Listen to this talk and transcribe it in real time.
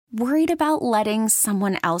Worried about letting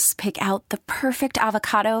someone else pick out the perfect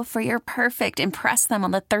avocado for your perfect impress them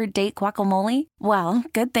on the third date guacamole? Well,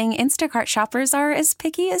 good thing Instacart shoppers are as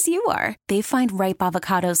picky as you are. They find ripe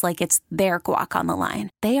avocados like it's their guac on the line.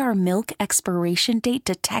 They are milk expiration date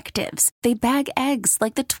detectives. They bag eggs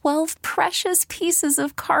like the 12 precious pieces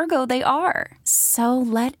of cargo they are. So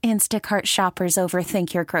let Instacart shoppers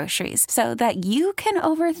overthink your groceries so that you can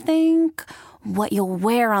overthink what you'll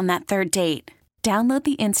wear on that third date. Download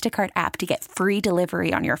the Instacart app to get free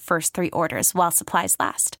delivery on your first 3 orders while supplies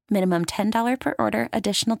last. Minimum $10 per order.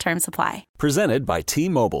 Additional terms apply. Presented by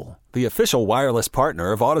T-Mobile, the official wireless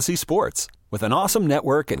partner of Odyssey Sports. With an awesome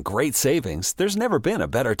network and great savings, there's never been a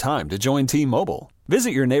better time to join T-Mobile. Visit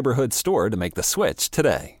your neighborhood store to make the switch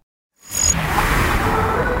today.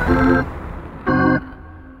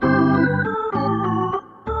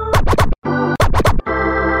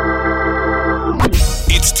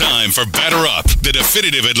 It's time for Batter Up, the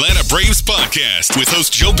definitive Atlanta Braves podcast with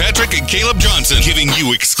hosts Joe Patrick and Caleb Johnson, giving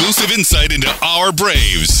you exclusive insight into our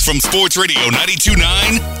Braves from Sports Radio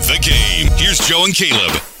 92.9 The Game. Here's Joe and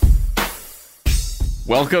Caleb.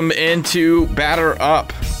 Welcome into Batter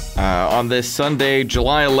Up on this Sunday,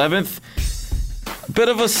 July 11th. A bit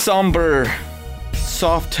of a somber,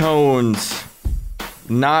 soft tones,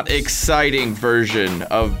 not exciting version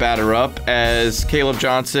of Batter Up as Caleb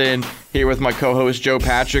Johnson here with my co-host Joe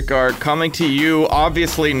Patrick are coming to you,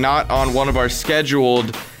 obviously not on one of our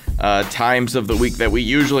scheduled times of the week that we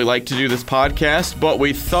usually like to do this podcast, but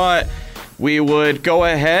we thought we would go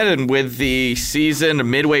ahead and with the season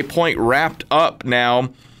midway point wrapped up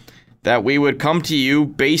now, that we would come to you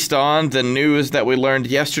based on the news that we learned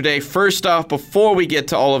yesterday. First off, before we get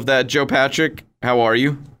to all of that, Joe Patrick, how are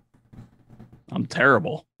you? I'm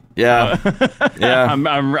terrible. Yeah. Yeah.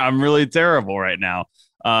 I'm really terrible right now.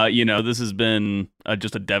 This has been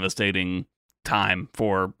just a devastating time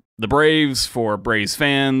for the Braves, for Braves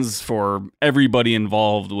fans, for everybody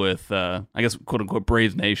involved with, I guess, quote unquote,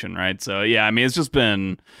 Braves Nation, right? So, yeah, I mean, it's just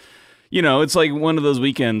been, it's like one of those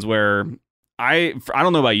weekends where I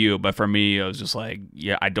don't know about you, but for me, I was just like,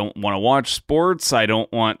 yeah, I don't want to watch sports. I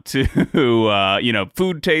don't want to,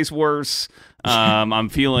 food tastes worse. I'm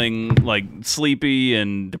feeling like sleepy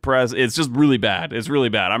and depressed. It's just really bad. It's really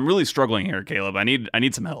bad. I'm really struggling here, Caleb. I need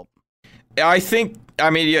some help. I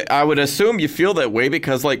would assume you feel that way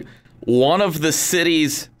because like one of the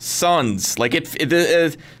city's sons, like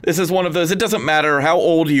this is one of those, it doesn't matter how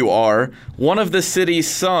old you are. One of the city's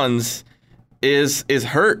sons is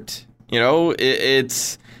hurt.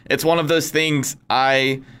 It's one of those things.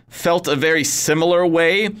 I felt a very similar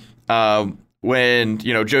way, when,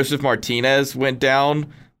 Joseph Martinez went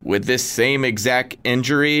down with this same exact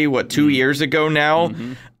injury, 2 years ago now.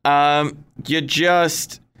 Mm-hmm.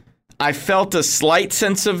 I felt a slight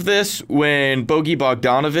sense of this when Bogey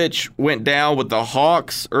Bogdanovic went down with the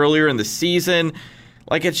Hawks earlier in the season.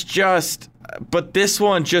 Like, but this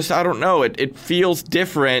one just, I don't know, it feels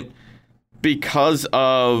different because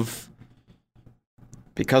of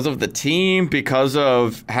the team, because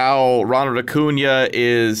of how Ronald Acuna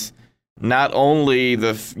is not only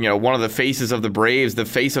one of the faces of the Braves, the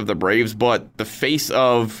face of the Braves, but the face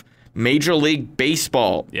of Major League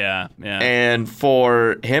Baseball. Yeah. And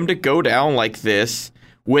for him to go down like this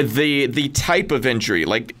with the type of injury,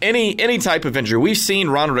 like any type of injury, we've seen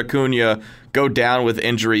Ronald Acuna go down with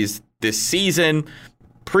injuries this season.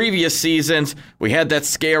 Previous seasons, we had that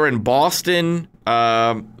scare in Boston.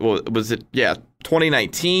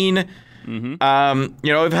 2019. Mm-hmm.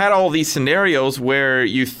 We've had all these scenarios where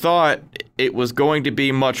you thought it was going to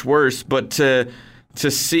be much worse, but to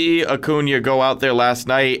see Acuna go out there last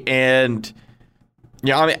night and,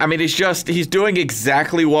 he's doing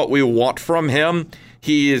exactly what we want from him.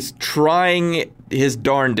 He is trying his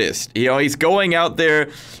darndest. He's going out there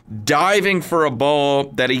diving for a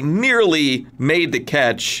ball that he nearly made the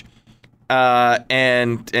catch,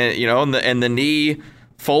 and the knee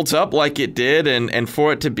folds up like it did, and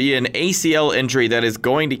for it to be an ACL injury that is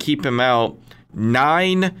going to keep him out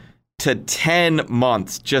 9 to 10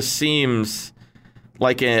 months just seems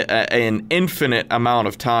like an infinite amount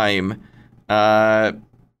of time.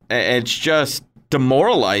 It's just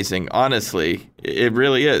demoralizing, honestly. It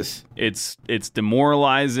really is. It's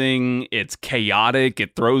demoralizing. It's chaotic.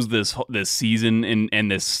 It throws this season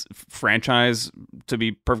and this franchise, to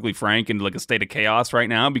be perfectly frank, into like a state of chaos right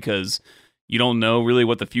now because you don't know really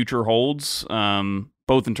what the future holds,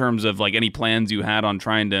 both in terms of like any plans you had on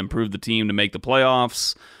trying to improve the team to make the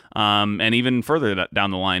playoffs, and even further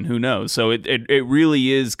down the line, who knows? So it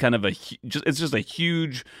really is kind of it's just a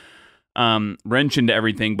huge wrench into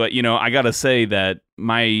everything. But I gotta say that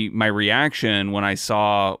my reaction when I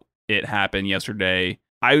saw it happen yesterday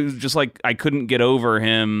I was just like, I couldn't get over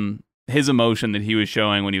his emotion that he was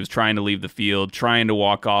showing when he was trying to leave the field, trying to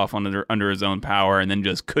walk off under his own power, and then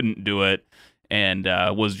just couldn't do it, and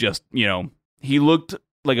was just, he looked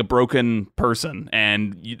like a broken person,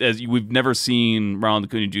 and we've never seen Ronald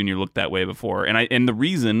Acuna Jr. look that way before, and the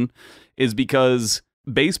reason is because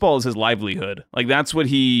baseball is his livelihood. Like that's what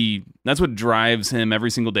drives him every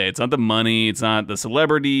single day. It's not the money, it's not the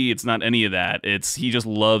celebrity, it's not any of that. He just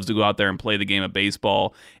loves to go out there and play the game of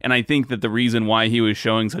baseball. And I think that the reason why he was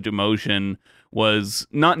showing such emotion was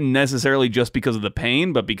not necessarily just because of the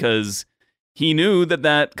pain, but because he knew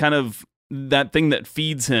that kind of that thing that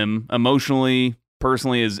feeds him emotionally,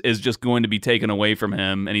 personally is just going to be taken away from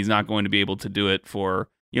him, and he's not going to be able to do it for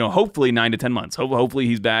hopefully 9 to 10 months. Hopefully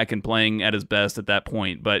he's back and playing at his best at that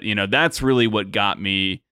point. But, that's really what got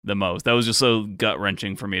me the most. That was just so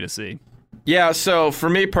gut-wrenching for me to see. Yeah, so for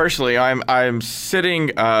me personally, I'm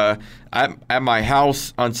sitting at my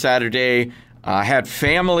house on Saturday. I had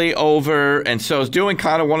family over, and so I was doing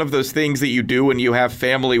kind of one of those things that you do when you have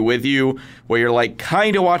family with you, where you're like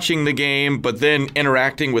kind of watching the game, but then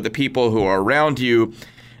interacting with the people who are around you.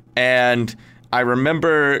 And I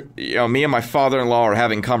remember, me and my father-in-law are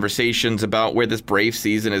having conversations about where this Brave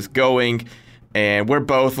season is going, and we're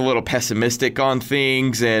both a little pessimistic on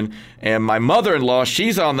things. And my mother-in-law,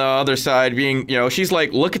 she's on the other side being, she's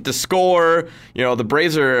like, look at the score. The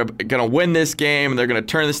Braves are going to win this game, and they're going to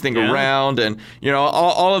turn this thing around, and,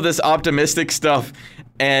 all of this optimistic stuff.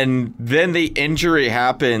 And then the injury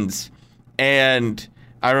happens, and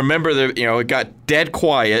I remember that, it got dead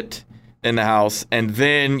quiet in the house, and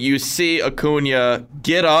then you see Acuna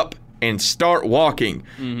get up and start walking,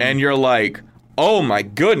 and you're like, oh my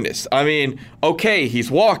goodness. I mean, okay,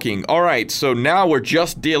 he's walking. All right, so now we're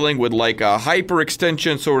just dealing with like a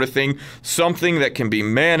hyperextension sort of thing, something that can be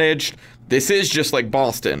managed. This is just like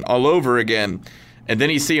Boston all over again. And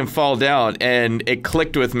then you see him fall down, and it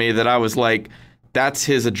clicked with me that I was like, that's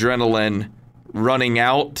his adrenaline running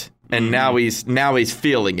out, and now he's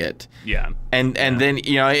feeling it. Yeah. And then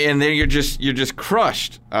you're just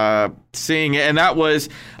crushed seeing it. And that was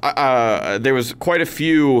there was quite a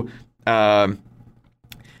few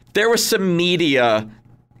there was some media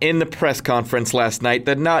in the press conference last night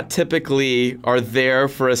that not typically are there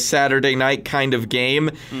for a Saturday night kind of game.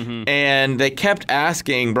 And they kept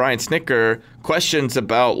asking Brian Snitker questions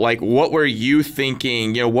about like, what were you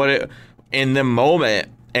thinking, in the moment?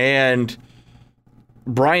 And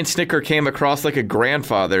Brian Snitker came across like a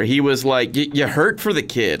grandfather. He was like, you hurt for the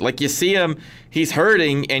kid. Like, you see him, he's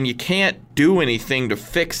hurting, and you can't do anything to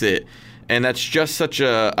fix it. And that's just such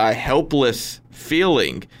a helpless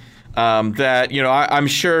feeling that, I'm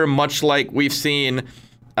sure much like we've seen,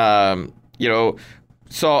 saw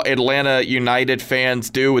Atlanta United fans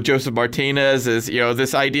do with Joseph Martinez is,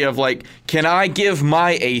 this idea of like, can I give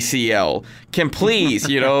my ACL? Can please,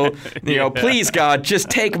 please God, just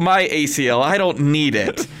take my ACL. I don't need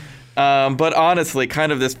it. But honestly,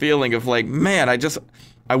 kind of this feeling of like, man, I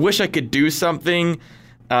wish I could do something.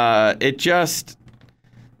 It just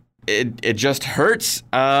hurts.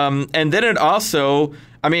 And then it also,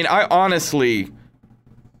 I honestly,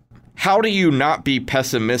 how do you not be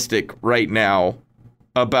pessimistic right now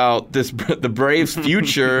about the Braves'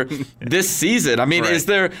 future this season? Right. Is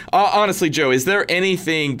there, honestly, Joe, is there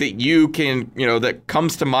anything that you can, that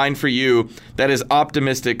comes to mind for you that is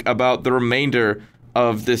optimistic about the remainder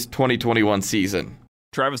of this 2021 season?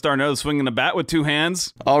 Travis d'Arnaud swinging the bat with two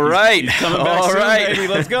hands. All right. He's coming back soon, baby.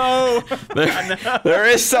 Let's go. There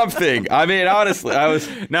is something. Honestly,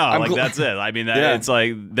 that's it. It's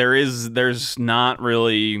like there's not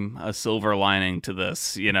really a silver lining to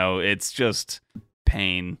this. It's just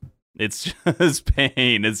pain. It's just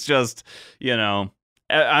pain. It's just, I'm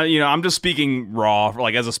just speaking raw,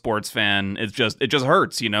 like as a sports fan. It just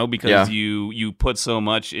hurts, because you put so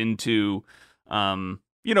much into,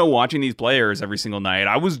 watching these players every single night.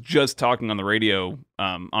 I was just talking on the radio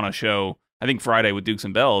on a show, I think Friday with Dukes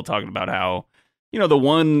and Bell, talking about how, the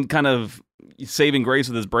one kind of saving grace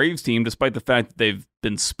with this Braves team, despite the fact that they've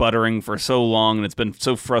been sputtering for so long and it's been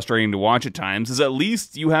so frustrating to watch at times, is at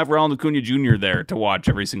least you have Ronald Acuna Jr. there to watch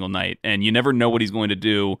every single night. And you never know what he's going to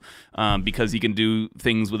do because he can do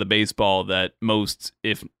things with a baseball that most,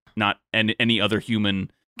 if not any other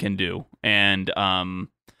human, can do. And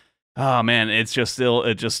oh man, it just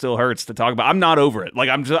still hurts to talk about. I'm not over it. Like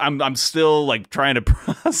I'm still like trying to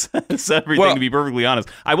process everything, to be perfectly honest.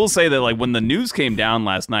 I will say that like when the news came down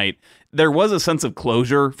last night, there was a sense of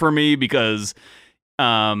closure for me because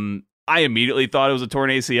I I immediately thought it was a torn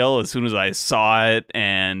ACL as soon as I saw it,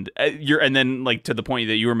 and then like to the point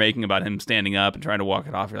that you were making about him standing up and trying to walk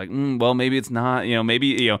it off, you're like, well, maybe it's not.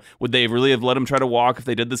 Maybe would they really have let him try to walk if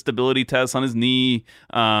they did the stability test on his knee?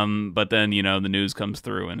 But then the news comes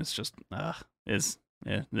through, and it's just I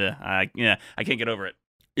can't get over it.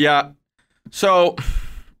 Yeah. So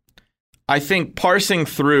I think parsing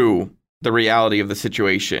through the reality of the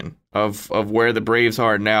situation of where the Braves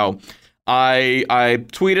are now, I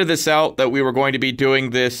tweeted this out that we were going to be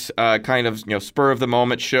doing this kind of spur of the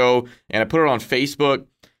moment show, and I put it on Facebook.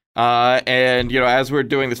 And as we're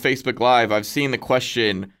doing this Facebook Live, I've seen the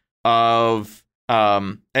question of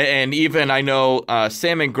and even I know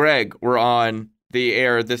Sam and Greg were on the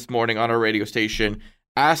air this morning on our radio station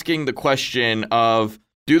asking the question of,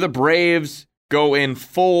 do the Braves go in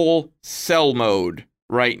full sell mode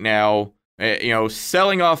right now,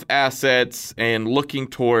 selling off assets and looking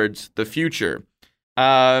towards the future?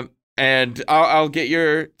 And I'll get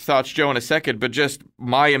your thoughts, Joe, in a second, but just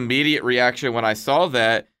my immediate reaction when I saw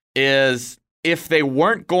that is, if they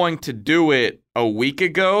weren't going to do it a week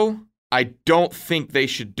ago, I don't think they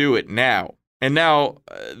should do it now. And now,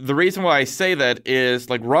 the reason why I say that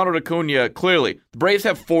is, like, Ronald Acuna, clearly, the Braves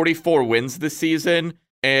have 44 wins this season,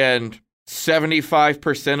 and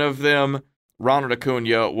 75% of them, Ronald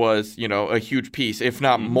Acuna was, a huge piece, if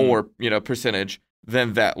not more, percentage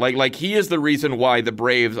than that. Like he is the reason why the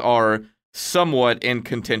Braves are somewhat in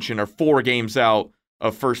contention, or 4 games out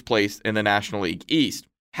of first place in the National League East.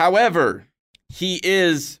 However, he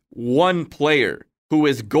is one player who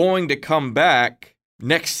is going to come back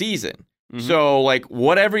next season. So, like,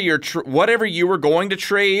 whatever you were going to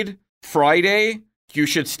trade Friday, you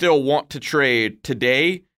should still want to trade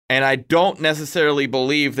today. And I don't necessarily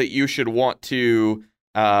believe that you should want to,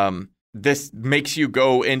 this makes you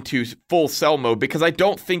go into full sell mode, because I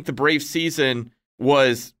don't think the Braves season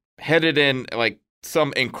was headed in, like,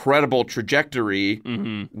 some incredible trajectory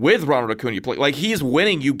with Ronald Acuna play. Like, he's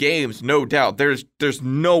winning you games, no doubt. There's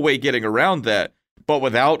no way getting around that. But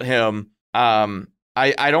without him,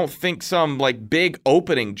 I don't think some like big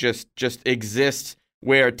opening just exists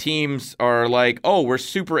where teams are like, oh, we're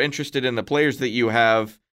super interested in the players that you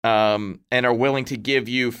have, and are willing to give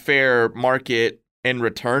you fair market in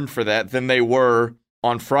return for that than they were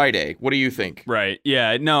on Friday. What do you think? Right.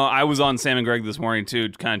 Yeah. No, I was on Sam and Greg this morning too,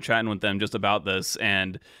 kind of chatting with them just about this.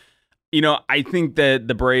 And, I think that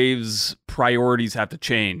the Braves' priorities have to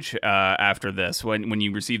change after this. When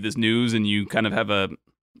you receive this news and you kind of have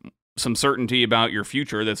some certainty about your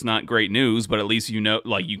future, that's not great news, but at least you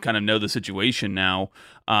kind of know the situation now.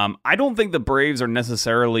 I don't think the Braves are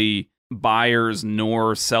necessarily buyers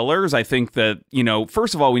nor sellers. I think that,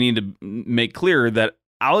 first of all, we need to make clear that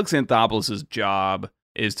Alex Anthopoulos' job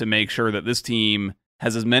is to make sure that this team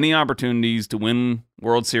has as many opportunities to win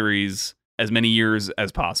World Series as many years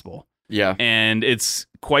as possible. Yeah. And it's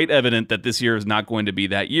quite evident that this year is not going to be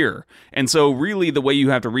that year. And so really the way you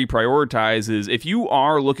have to reprioritize is, if you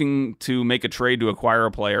are looking to make a trade to acquire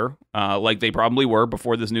a player, like they probably were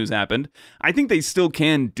before this news happened, I think they still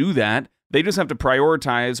can do that. They just have to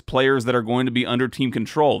prioritize players that are going to be under team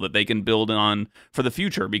control that they can build on for the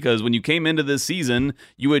future. Because when you came into this season,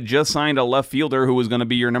 you had just signed a left fielder who was going to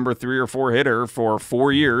be your number 3 or 4 hitter for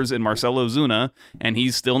 4 years in Marcell Ozuna, and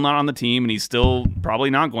he's still not on the team, and he's still probably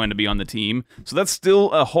not going to be on the team. So that's still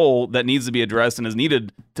a hole that needs to be addressed and is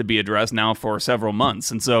needed to be addressed now for several months.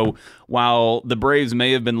 And so while the Braves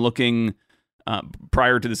may have been looking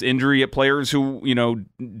prior to this injury at players who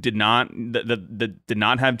did not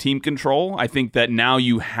have team control, I think that now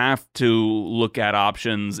you have to look at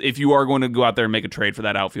options. If you are going to go out there and make a trade for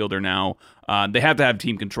that outfielder now, they have to have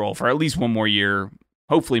team control for at least 1 more year,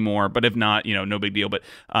 hopefully more, but if not, no big deal. But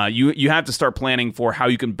you have to start planning for how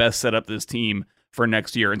you can best set up this team for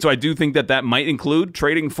next year. And so I do think that might include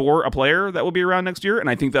trading for a player that will be around next year. And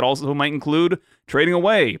I think that also might include trading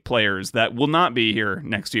away players that will not be here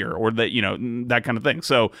next year, or that, that kind of thing.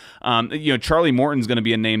 So, Charlie Morton's going to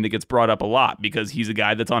be a name that gets brought up a lot because he's a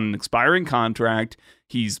guy that's on an expiring contract.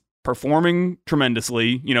 He's performing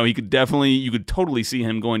tremendously. You could totally see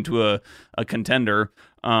him going to a contender.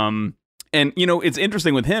 And, it's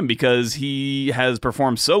interesting with him because he has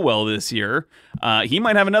performed so well this year. He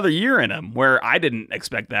might have another year in him where I didn't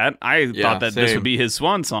expect that. I thought that this would be his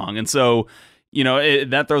swan song. And so,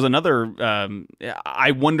 that throws another,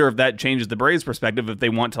 I wonder if that changes the Braves' perspective if they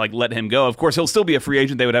want to let him go. Of course, he'll still be a free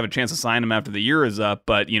agent. They would have a chance to sign him after the year is up.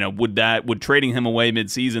 But, would trading him away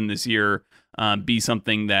midseason this year be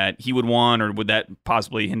something that he would want, or would that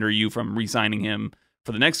possibly hinder you from re-signing him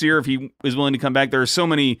for the next year if he is willing to come back? There are so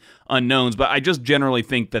many unknowns, but I just generally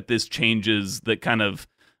think that this changes the kind of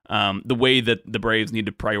the way that the Braves need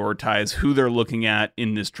to prioritize who they're looking at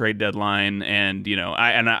in this trade deadline. And,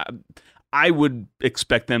 I would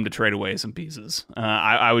expect them to trade away some pieces.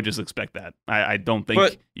 I would just expect that. I don't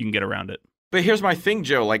think you can get around it. But here's my thing,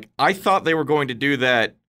 Joe. Like, I thought they were going to do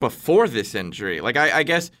that before this injury. Like, I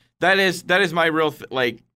guess that is my real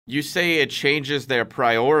like, you say it changes their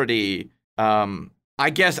priority. I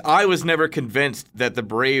guess I was never convinced that the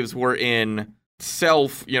Braves were in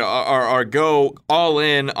or go all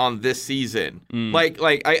in on this season.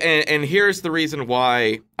 And here's the reason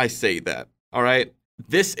why I say that. All right.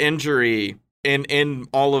 This injury in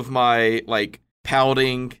all of my like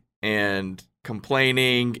pouting and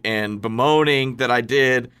complaining and bemoaning that I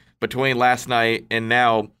did between last night and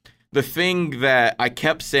now, the thing that I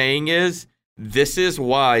kept saying is, this is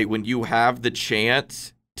why when you have the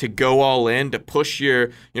chance to go all in, to push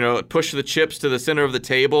push the chips to the center of the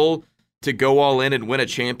table, to go all in and win a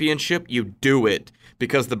championship, you do it.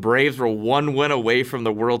 Because the Braves were one win away from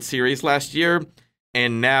the World Series last year,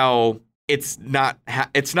 and now it's not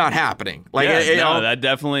happening. Like, that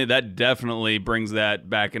definitely brings that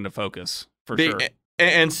back into focus for sure.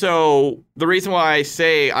 And so the reason why I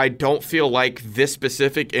say I don't feel like this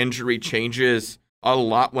specific injury changes a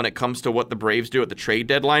lot when it comes to what the Braves do at the trade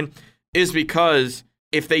deadline is because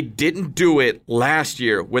if they didn't do it last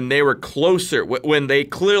year when they were closer, when they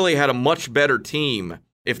clearly had a much better team,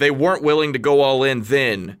 if they weren't willing to go all in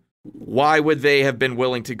then, why would they have been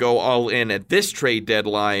willing to go all in at this trade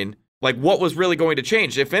deadline? Like, what was really going to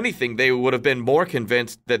change? If anything, they would have been more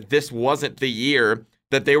convinced that this wasn't the year,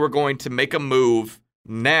 that they were going to make a move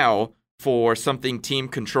now for something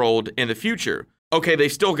team-controlled in the future. Okay, they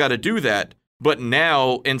still got to do that, but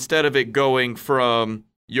now, instead of it going from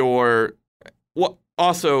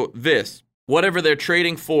whatever they're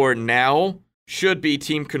trading for now should be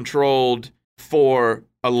team-controlled for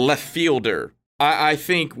a left fielder. I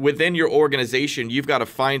think within your organization, you've got to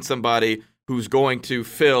find somebody who's going to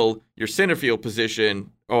fill your center field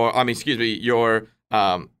position, your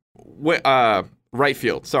right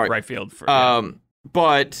field. Sorry. Right field.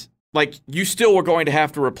 But like, you still were going to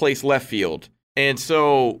have to replace left field. And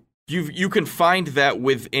so you can find that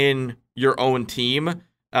within your own team.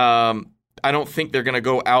 I don't think they're going to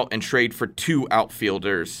go out and trade for two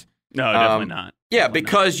outfielders. No, definitely not. Yeah,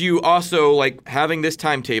 because you also, like, having this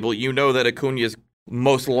timetable, you know that Acuna is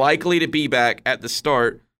most likely to be back at the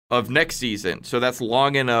start of next season. So that's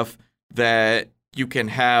long enough that you can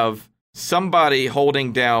have somebody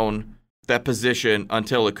holding down that position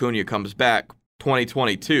until Acuna comes back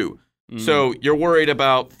 2022. So you're worried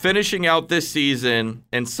about finishing out this season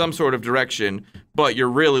in some sort of direction, but you're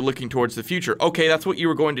really looking towards the future. Okay, that's what you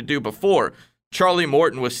were going to do before. Charlie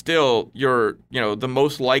Morton was still the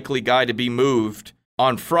most likely guy to be moved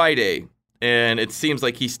on Friday, and it seems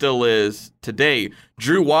like he still is today.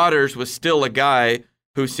 Drew Waters was still a guy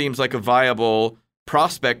who seems like a viable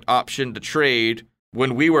prospect option to trade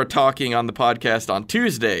when we were talking on the podcast on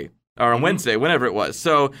Tuesday or on Wednesday, whenever it was.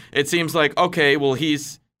 So it seems like, okay, well,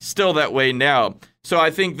 he's still that way now. So I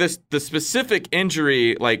think the specific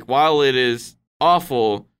injury, like, while it is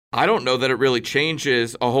awful, I don't know that it really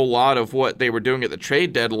changes a whole lot of what they were doing at the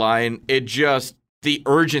trade deadline. It just, the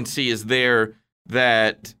urgency is there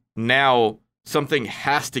that now something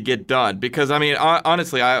has to get done. Because, I mean,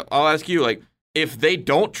 honestly, I'll ask you, like, if they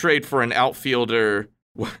don't trade for an outfielder,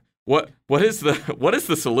 what is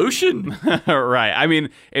the solution? Right. I mean,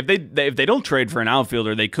 if they don't trade for an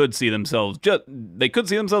outfielder, they could see themselves just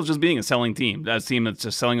being a selling team. That team that's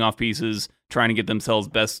just selling off pieces, trying to get themselves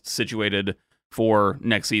best situated for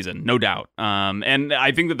next season, no doubt. And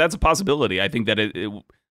I think that that's a possibility. I think that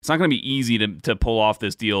it's not going to be easy to pull off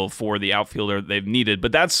this deal for the outfielder they've needed.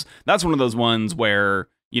 But that's one of those ones where,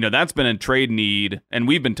 that's been a trade need, and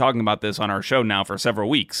we've been talking about this on our show now for several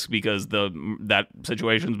weeks because that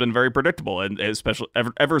situation's been very predictable, and especially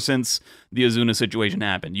ever since the Ozuna situation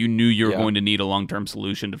happened, you knew you were going to need a long-term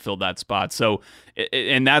solution to fill that spot. So,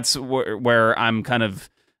 and that's where I'm kind of,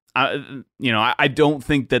 I don't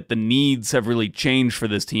think that the needs have really changed for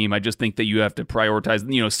this team. I just think that you have to prioritize.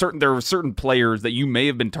 There are certain players that you may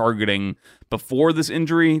have been targeting before this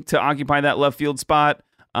injury to occupy that left field spot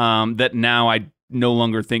that now I no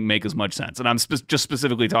longer think make as much sense. And I'm just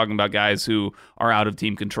specifically talking about guys who are out of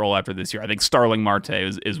team control after this year. I think Starling Marte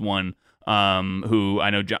is one who I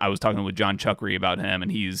know I was talking with John Chuckery about him,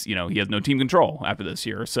 and he's, he has no team control after this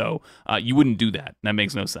year. So you wouldn't do that. That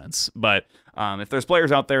makes no sense. But if there's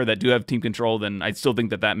players out there that do have team control, then I still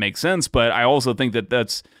think that makes sense. But I also think that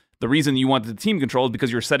that's the reason you want the team control is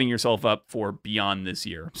because you're setting yourself up for beyond this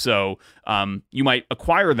year. So you might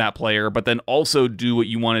acquire that player, but then also do what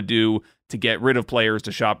you want to do to get rid of players to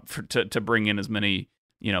shop to bring in as many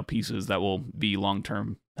pieces that will be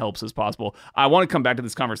long-term helps as possible. I want to come back to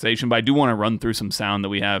this conversation, but I do want to run through some sound that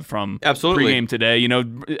we have from pregame today.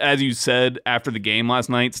 As you said after the game last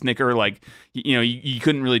night, Snicker, you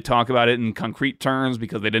couldn't really talk about it in concrete terms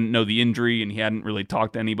because they didn't know the injury and he hadn't really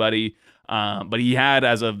talked to anybody. But he had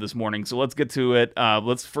as of this morning. So let's get to it.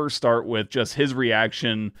 Let's first start with just his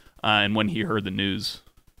reaction and when he heard the news.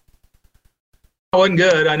 It wasn't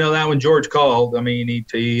good. I know that when George called. I mean,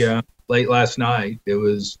 he late last night. It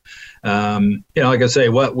was, like I say,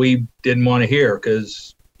 what we didn't want to hear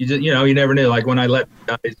because you never knew. Like when I let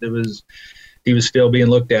guys, he was still being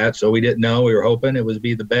looked at, so we didn't know. We were hoping it would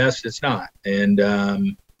be the best. It's not, and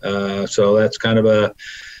so that's kind of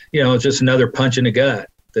it's just another punch in the gut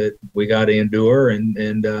that we got to endure.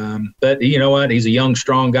 But you know what? He's a young,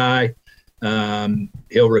 strong guy.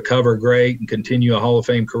 He'll recover great and continue a Hall of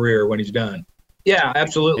Fame career when he's done. Yeah,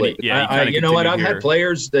 absolutely. You know what? I've had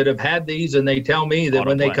players that have had these, and they tell me that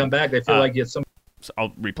when they come back, they feel like it's some. So I'll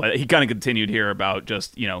replay that. He kind of continued here about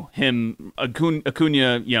just him,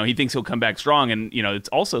 Acuna. He thinks he'll come back strong, and it's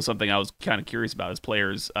also something I was kind of curious about as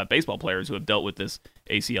players, baseball players who have dealt with this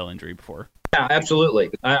ACL injury before. Yeah, absolutely.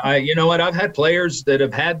 You know what? I've had players that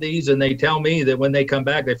have had these, and they tell me that when they come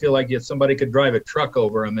back, they feel like somebody could drive a truck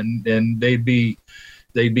over them, and they'd be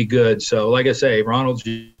good. So, like I say, Ronald's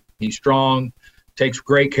he's strong. Takes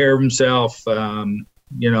great care of himself. I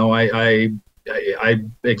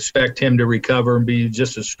expect him to recover and be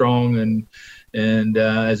just as strong and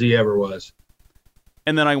as he ever was.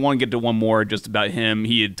 And then I want to get to one more just about him.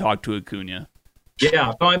 He had talked to Acuna. Yeah,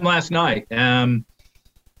 I saw him last night,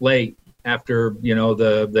 late after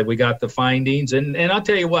that we got the findings, and I'll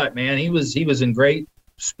tell you what, man, he was in great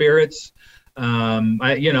spirits. There's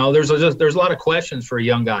a lot of questions for a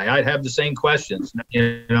young guy. I'd have the same questions,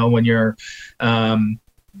 when you're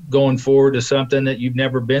going forward to something that you've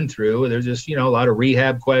never been through. There's just, a lot of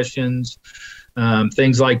rehab questions,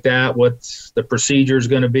 things like that. What's the procedure is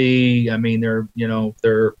going to be? I mean, they're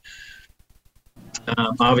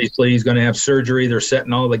obviously he's going to have surgery. They're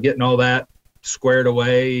getting all that squared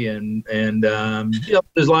away. And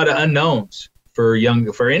there's a lot of unknowns for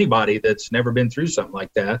anybody that's never been through something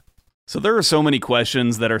like that. So there are so many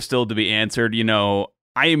questions that are still to be answered.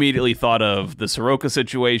 I immediately thought of the Soroka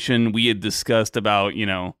situation. We had discussed about,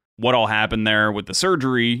 what all happened there with the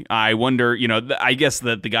surgery. I wonder, I guess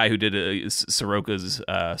that the guy who did Soroka's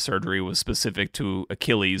surgery was specific to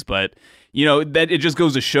Achilles, but, that it just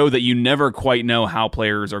goes to show that you never quite know how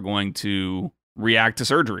players are going to react to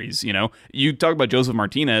surgeries. You talk about Joseph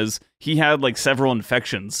Martinez. He had several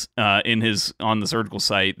infections on the surgical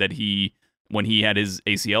site that when he had his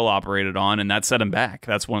ACL operated on, and that set him back.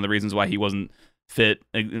 That's one of the reasons why he wasn't fit,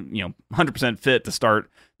 100% fit to start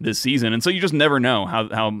this season. And so you just never know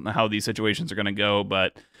how these situations are going to go.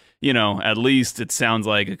 But, at least it sounds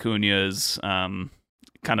like Acuna is kind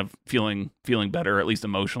of feeling better, at least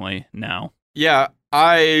emotionally now. Yeah,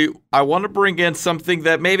 I want to bring in something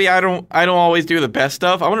that maybe I don't always do the best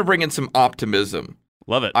of. I want to bring in some optimism.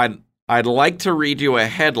 Love it. I'd like to read you a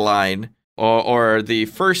headline or the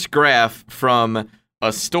first graph from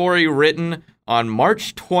a story written on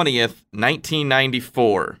March 20th,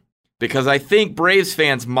 1994, because I think Braves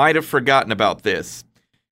fans might have forgotten about this.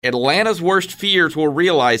 Atlanta's worst fears were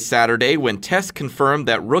realized Saturday when tests confirmed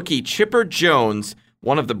that rookie Chipper Jones,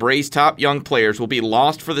 one of the Braves' top young players, will be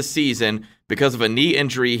lost for the season because of a knee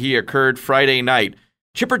injury he occurred Friday night.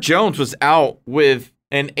 Chipper Jones was out with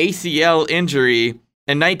an ACL injury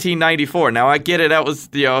in 1994. Now, I get it. That was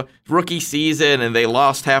rookie season, and they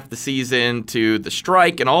lost half the season to the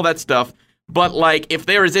strike and all that stuff. But, if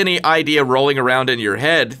there is any idea rolling around in your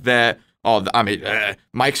head that,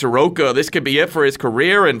 Mike Soroka, this could be it for his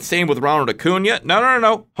career, and same with Ronald Acuna.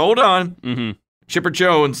 No. Hold on. Mm-hmm. Chipper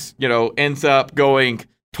Jones, ends up going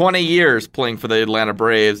 20 years playing for the Atlanta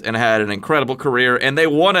Braves and had an incredible career, and they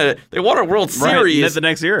won a World Series the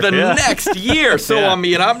next year. Next year. So yeah.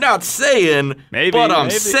 I'm not saying, maybe, but I'm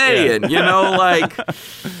saying, hey,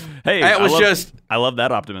 I love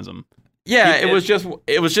that optimism. Yeah, it was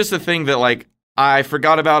just a thing that I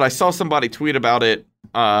forgot about. I saw somebody tweet about it,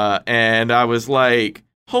 and I was like,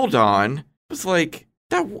 hold on. It was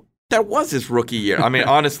that was his rookie year. I mean,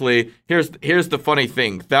 honestly, here's the funny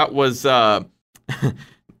thing. That was that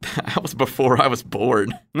was before I was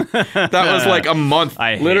born. That was a month.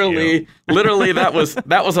 Literally, that was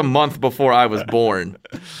a month before I was born.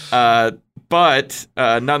 But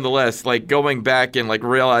nonetheless, going back and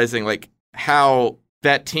realizing how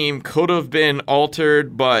that team could have been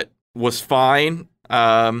altered, but was fine.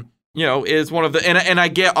 Is one of the and I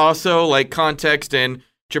get also context in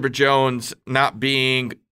Chipper Jones not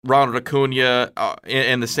being Ronald Acuna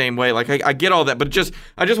in the same way. Like, I get all that, but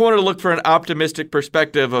I just wanted to look for an optimistic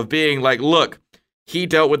perspective of being like, look, he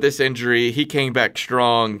dealt with this injury. He came back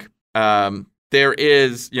strong. There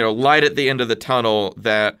is, light at the end of the tunnel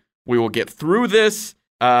that we will get through this,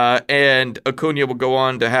 and Acuna will go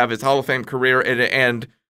on to have his Hall of Fame career, and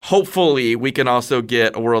hopefully we can also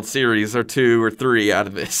get a World Series or 2 or 3 out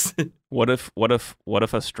of this. What if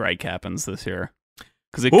a strike happens this year?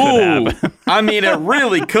 Because it could happen. I mean, it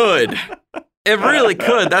really could. It really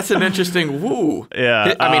could. That's an interesting woo.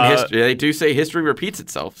 Yeah. I mean, history. They do say history repeats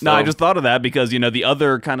itself. So. No, I just thought of that because, the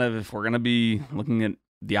other kind of, if we're going to be looking at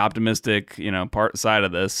the optimistic, part side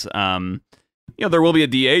of this, there will be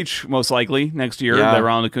a DH most likely next year that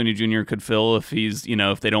Ronald Acuna Jr. could fill if he's,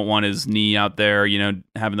 if they don't want his knee out there,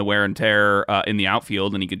 having the wear and tear in the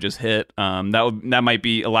outfield and he could just hit. That might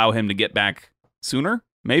allow him to get back sooner.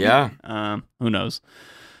 Maybe. Yeah. Who knows?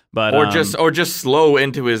 But or just slow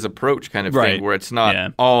into his approach kind of thing where it's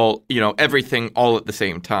not all, everything all at the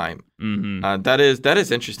same time. Mm-hmm. That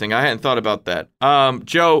is interesting. I hadn't thought about that.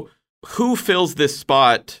 Joe, who fills this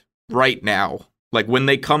spot right now? Like when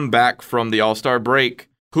they come back from the All-Star break,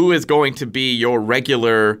 who is going to be your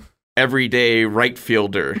regular everyday right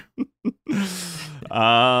fielder?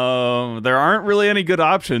 There aren't really any good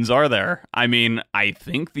options, are there? I mean, I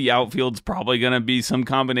think the outfield's probably going to be some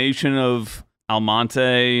combination of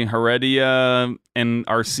Almonte, Heredia, and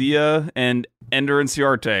Arcia, and Ender and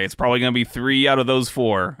Ciarte. It's probably going to be 3 out of those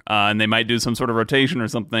 4, and they might do some sort of rotation or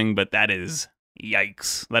something, but that is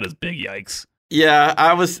yikes. That is big yikes. Yeah,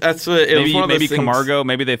 that's what it was one of those maybe things. Camargo.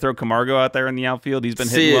 Maybe they throw Camargo out there in the outfield. He's been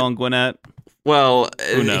hitting well in Gwinnett. Well,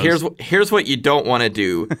 here's what you don't want to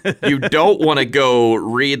do. You don't want to go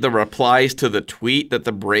read the replies to the tweet that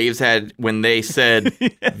the Braves had when they said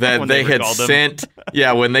that when they had sent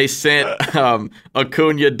when they sent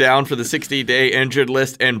Acuna down for the 60-day injured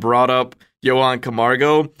list and brought up Johan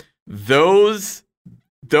Camargo. Those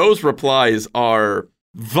replies are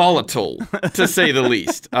volatile, to say the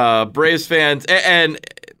least. Braves fans, and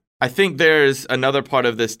I think there's another part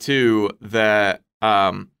of this too that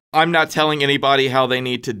I'm not telling anybody how they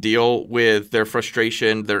need to deal with their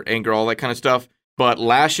frustration, their anger, all that kind of stuff, but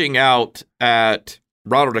lashing out at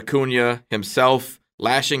Ronald Acuna himself,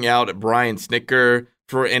 lashing out at Brian Snitker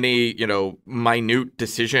for any, minute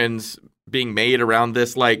decisions being made around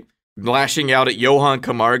this, like lashing out at Johan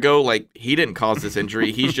Camargo, like he didn't cause this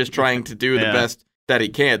injury. He's just trying to do the best that he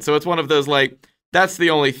can. So it's one of those, like, that's the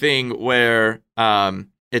only thing where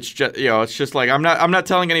it's just, it's just like I'm not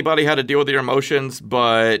telling anybody how to deal with your emotions,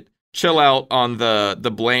 but chill out on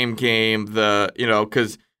the blame game,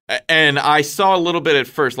 because and I saw a little bit at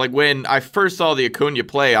first, like when I first saw the Acuna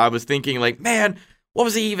play, I was thinking like, man, what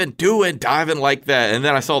was he even doing diving like that? And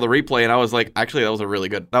then I saw the replay and I was like, actually, that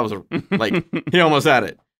was like he almost had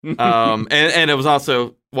it. And it was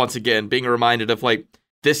also once again being reminded of like,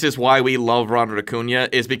 this is why we love Ronald Acuna,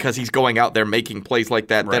 is because he's going out there making plays like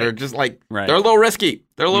that that are just like, they're a little risky.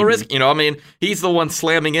 They're a little risky. I mean, he's the one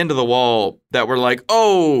slamming into the wall that we're like,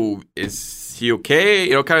 oh, is he okay?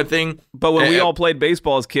 Kind of thing. But when we all played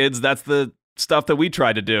baseball as kids, that's the stuff that we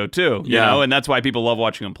tried to do too, you know, and that's why people love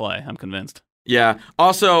watching him play. I'm convinced. Yeah.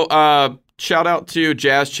 Also, shout out to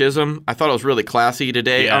Jazz Chisholm. I thought it was really classy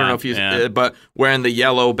today. I don't know if he's, but wearing the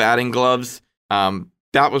yellow batting gloves.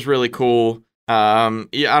 That was really cool. I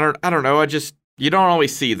don't know. You don't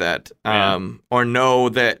always see that, or know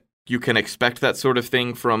that you can expect that sort of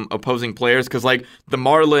thing from opposing players. Cause like the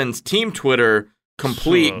Marlins team Twitter,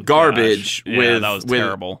 complete garbage with, that was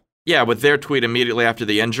terrible. Yeah. With their tweet immediately after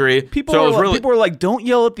the injury. People were like, don't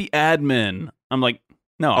yell at the admin. I'm like,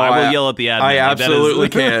 no, I will yell at the admin. I absolutely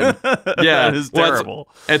can. Yeah. That is terrible.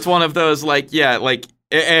 It's one of those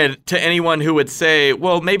and to anyone who would say,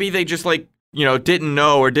 well, maybe they just didn't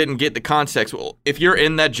know or didn't get the context. Well, if you're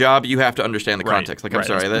in that job, you have to understand the context. Like, I'm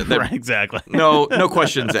sorry. Right, exactly. No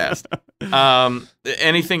questions asked.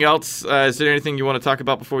 Anything else? Is there anything you want to talk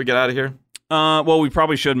about before we get out of here? Well, we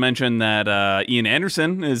probably should mention that Ian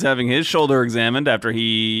Anderson is having his shoulder examined after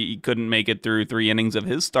he couldn't make it through 3 innings of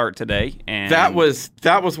his start today. And that was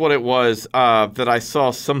what it was. That I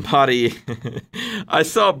saw somebody, I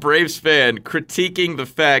saw a Braves fan critiquing the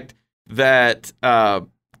fact that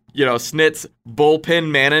Snit's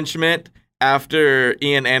bullpen management after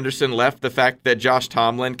Ian Anderson left, the fact that Josh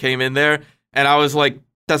Tomlin came in there, and I was like,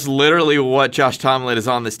 that's literally what Josh Tomlin is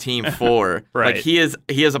on this team for. Right. Like he is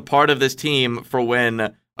a part of this team for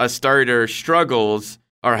when a starter struggles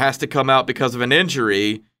or has to come out because of an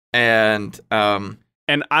injury, and I'm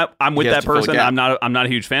with that person. I'm not a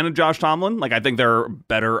huge fan of Josh Tomlin. Like, I think there are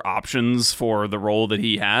better options for the role that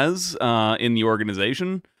he has in the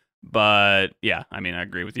organization. But yeah, I mean, I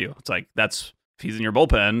agree with you. It's like if he's in your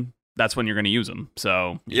bullpen, that's when you're going to use him.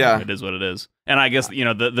 So yeah, it is what it is. And I guess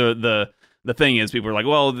the thing is, people are like,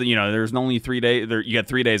 well, there's only 3 days. You got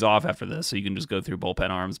 3 days off after this, so you can just go through bullpen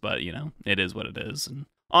arms. But it is what it is. And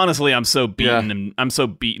honestly, I'm so beaten. And I'm so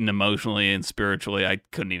beaten emotionally and spiritually. I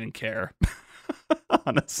couldn't even care.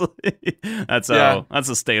 Honestly, that's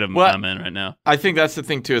the state of I'm in right now. I think that's the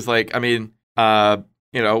thing too. Is like, I mean,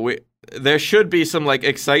 there should be some like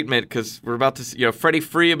excitement because we're about to, Freddie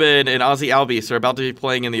Freeman and Ozzie Albies are about to be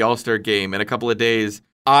playing in the All-Star game in a couple of days.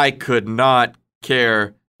 I could not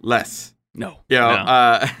care less. No.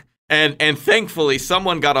 And thankfully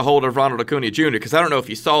someone got a hold of Ronald Acuna Jr. because I don't know if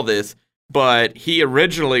you saw this, but he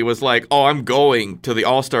originally was like, "Oh, I'm going to the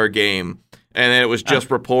All-Star game," and then it was just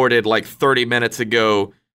reported like 30 minutes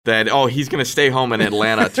ago that he's going to stay home in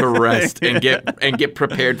Atlanta to rest and get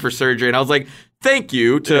prepared for surgery. And I was like, thank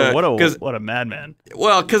you to what a madman.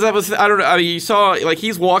 Well, because I don't know. I mean, you saw like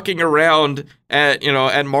he's walking around at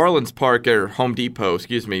Marlins Park or Home Depot,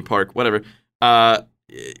 Park, whatever.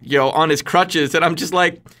 On his crutches, and I'm just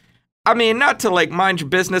like, I mean, not to like mind your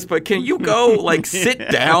business, but can you go like sit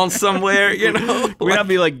down somewhere? We're not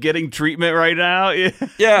be like getting treatment right now.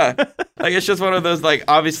 Yeah, like it's just one of those like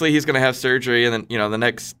obviously he's gonna have surgery, and then the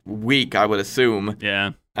next week I would assume.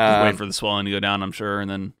 Yeah, wait for the swelling to go down, I'm sure, and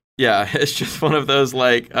then. Yeah, it's just one of those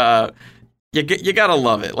like you gotta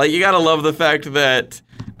love it. Like you gotta love the fact that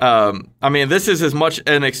I mean this is as much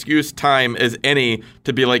an excuse time as any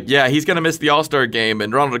to be like, yeah, he's gonna miss the All-Star game,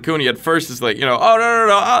 and Ronald Acuna at first is like, oh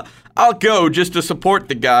no, I'll go just to support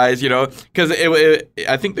the guys, because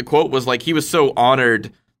I think the quote was like he was so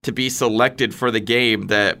honored to be selected for the game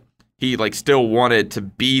that he like still wanted to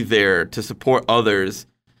be there to support others,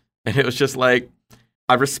 and it was just like,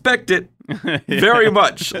 I respect it very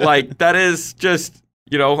much. Like that is just,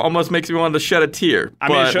 almost makes me want to shed a tear. I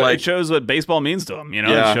mean, it shows what baseball means to him.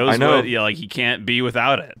 Yeah, it shows I know. what like he can't be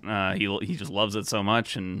without it. He just loves it so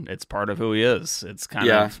much, and it's part of who he is. It's kind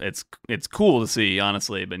of it's cool to see,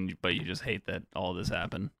 honestly, but you just hate that all this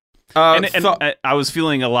happened. I was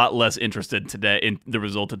feeling a lot less interested today in the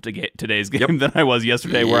result of today's game than I was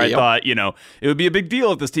yesterday, where I thought, it would be a big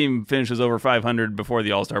deal if this team finishes over 500 before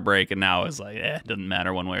the All-Star break, and now it's like, it doesn't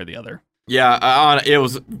matter one way or the other. Yeah, it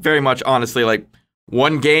was very much, honestly, like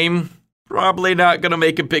one game, probably not going to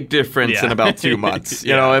make a big difference in about 2 months,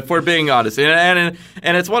 if we're being honest. And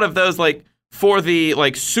it's one of those, like, for the,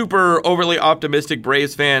 like, super overly optimistic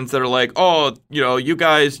Braves fans that are like, oh, you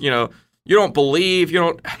guys, you don't believe,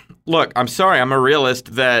 Look, I'm sorry, I'm a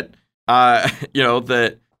realist that,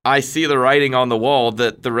 that I see the writing on the wall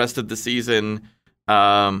that the rest of the season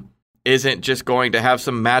isn't just going to have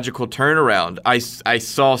some magical turnaround. I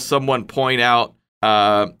saw someone point out,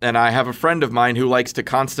 and I have a friend of mine who likes to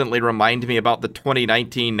constantly remind me about the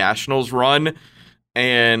 2019 Nationals run,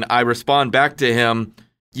 and I respond back to him,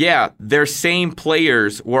 yeah, their same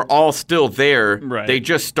players were all still there. Right. They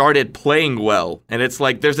just started playing well. And it's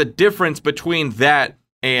like there's a difference between that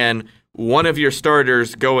and one of your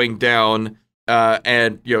starters going down,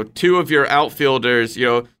 and two of your outfielders,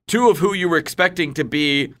 two of who you were expecting to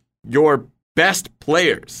be your best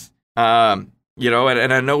players. And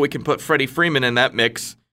I know we can put Freddie Freeman in that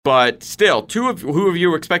mix, but still, two of who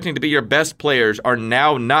you were expecting to be your best players are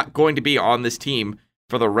now not going to be on this team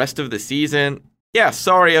for the rest of the season. Yeah,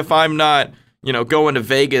 sorry if I'm not going to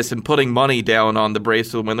Vegas and putting money down on the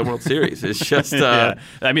Braves to win the World Series. It's just, I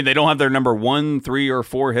mean, they don't have their number 1, 3, or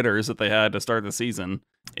 4 hitters that they had to start the season.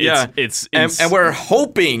 It's and we're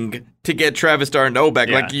hoping to get Travis d'Arnaud back.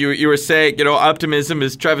 Yeah. Like you were saying, optimism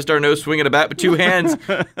is Travis d'Arnaud swinging a bat with 2 hands.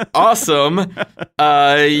 Awesome.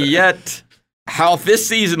 Yet how this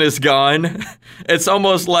season is gone, it's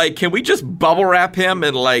almost like, can we just bubble wrap him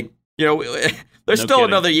and like, there's still kidding.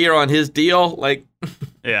 another year on his deal. Like,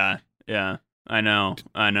 yeah. I know.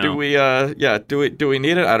 Do we do we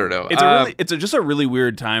need it? I don't know. It's just a really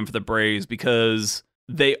weird time for the Braves because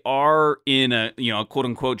they are in a quote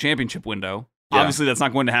unquote championship window. Yeah. Obviously that's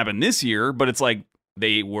not going to happen this year, but it's like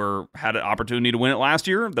they had an opportunity to win it last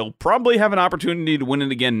year. They'll probably have an opportunity to win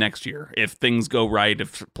it again next year if things go right,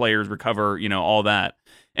 if players recover, all that.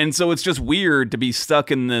 And so it's just weird to be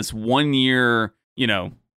stuck in this 1 year,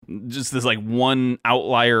 just this like one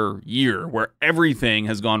outlier year where everything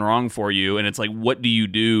has gone wrong for you. And it's like, what do you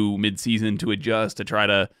do mid-season to adjust to try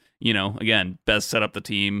to, again, best set up the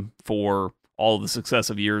team for all the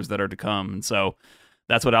successive years that are to come. And so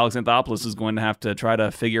that's what Alex Anthopoulos is going to have to try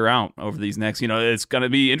to figure out over these next, it's going to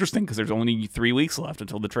be interesting because there's only 3 weeks left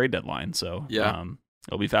until the trade deadline. So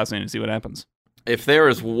it'll be fascinating to see what happens. If there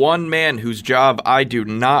is one man whose job I do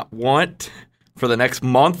not want for the next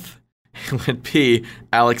month, it would be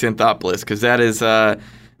Alex Anthopoulos, because that is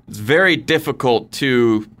it's very difficult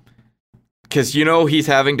to, because he's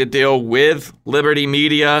having to deal with Liberty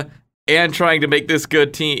Media and trying to make this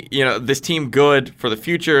good team, this team good for the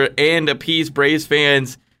future and appease Braves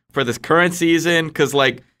fans for this current season, because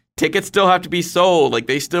tickets still have to be sold.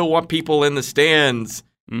 They still want people in the stands.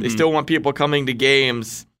 Mm-hmm. They still want people coming to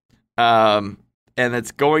games. And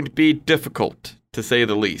it's going to be difficult, to say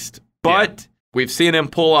the least. But we've seen him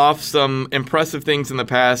pull off some impressive things in the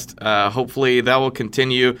past. Hopefully that will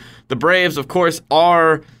continue. The Braves, of course,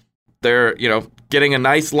 they're getting a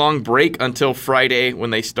nice long break until Friday when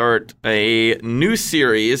they start a new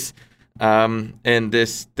series in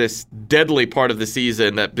this deadly part of the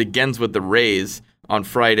season that begins with the Rays on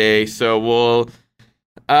Friday. So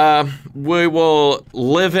we will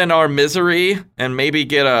live in our misery and maybe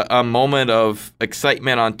get a moment of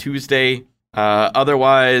excitement on Tuesday.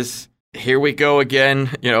 Otherwise, here we go again,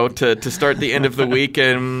 to start the end of the week,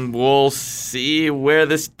 and we'll see where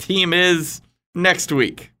this team is next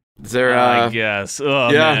week. Is there, I guess.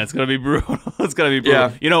 Oh, man, it's going to be brutal. It's going to be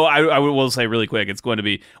brutal. Yeah. I will say really quick, it's going to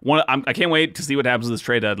be I can't wait to see what happens with this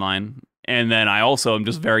trade deadline. And then I also am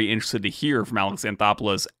just very interested to hear from Alex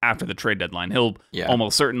Anthopoulos after the trade deadline. He'll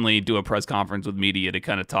almost certainly do a press conference with media to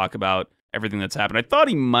kind of talk about everything that's happened. I thought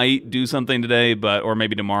he might do something today, or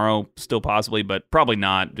maybe tomorrow, still possibly, but probably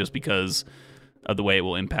not, just because of the way it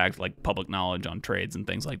will impact public knowledge on trades and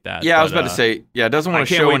things like that. Yeah, I was about to say, doesn't want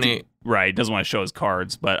to show any. Right, doesn't want to show his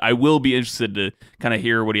cards, but I will be interested to kind of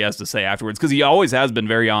hear what he has to say afterwards, because he always has been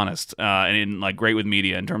very honest and great with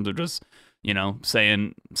media in terms of just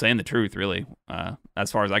saying the truth, really,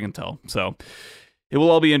 as far as I can tell. So it will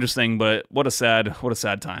all be interesting, but what a sad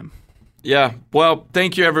time. Yeah, well,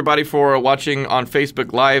 thank you everybody for watching on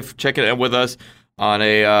Facebook Live, checking in with us on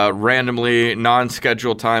a randomly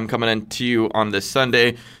non-scheduled time coming into you on this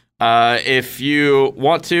Sunday. If you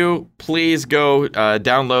want to, please go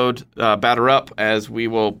download Batter Up, as we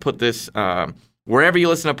will put this wherever you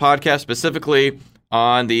listen to podcasts, specifically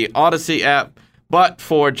on the Odyssey app. But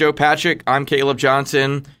for Joe Patrick, I'm Caleb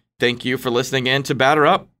Johnson. Thank you for listening in to Batter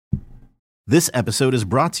Up. This episode is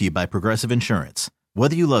brought to you by Progressive Insurance.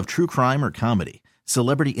 Whether you love true crime or comedy,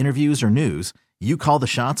 celebrity interviews or news, you call the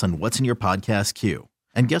shots on what's in your podcast queue.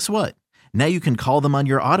 And guess what? Now you can call them on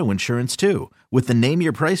your auto insurance too, with the Name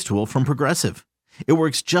Your Price tool from Progressive. It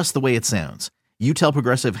works just the way it sounds. You tell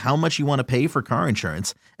Progressive how much you want to pay for car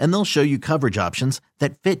insurance, and they'll show you coverage options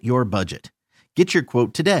that fit your budget. Get your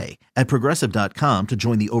quote today at Progressive.com to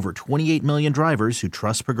join the over 28 million drivers who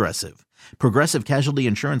trust Progressive. Progressive Casualty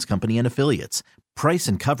Insurance Company and Affiliates. Price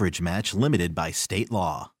and coverage match limited by state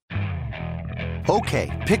law. Okay,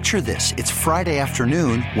 picture this. It's Friday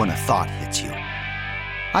afternoon when a thought hits you.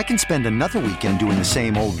 I can spend another weekend doing the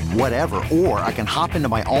same old whatever, or I can hop into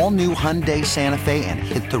my all-new Hyundai Santa Fe and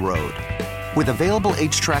hit the road. With available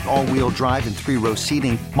H-Track all-wheel drive and 3-row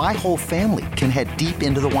seating, my whole family can head deep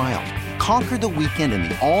into the wild. Conquer the weekend in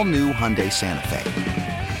the all-new Hyundai Santa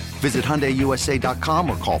Fe. Visit HyundaiUSA.com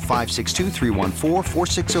or call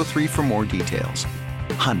 562-314-4603 for more details.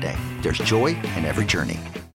 Hyundai, there's joy in every journey.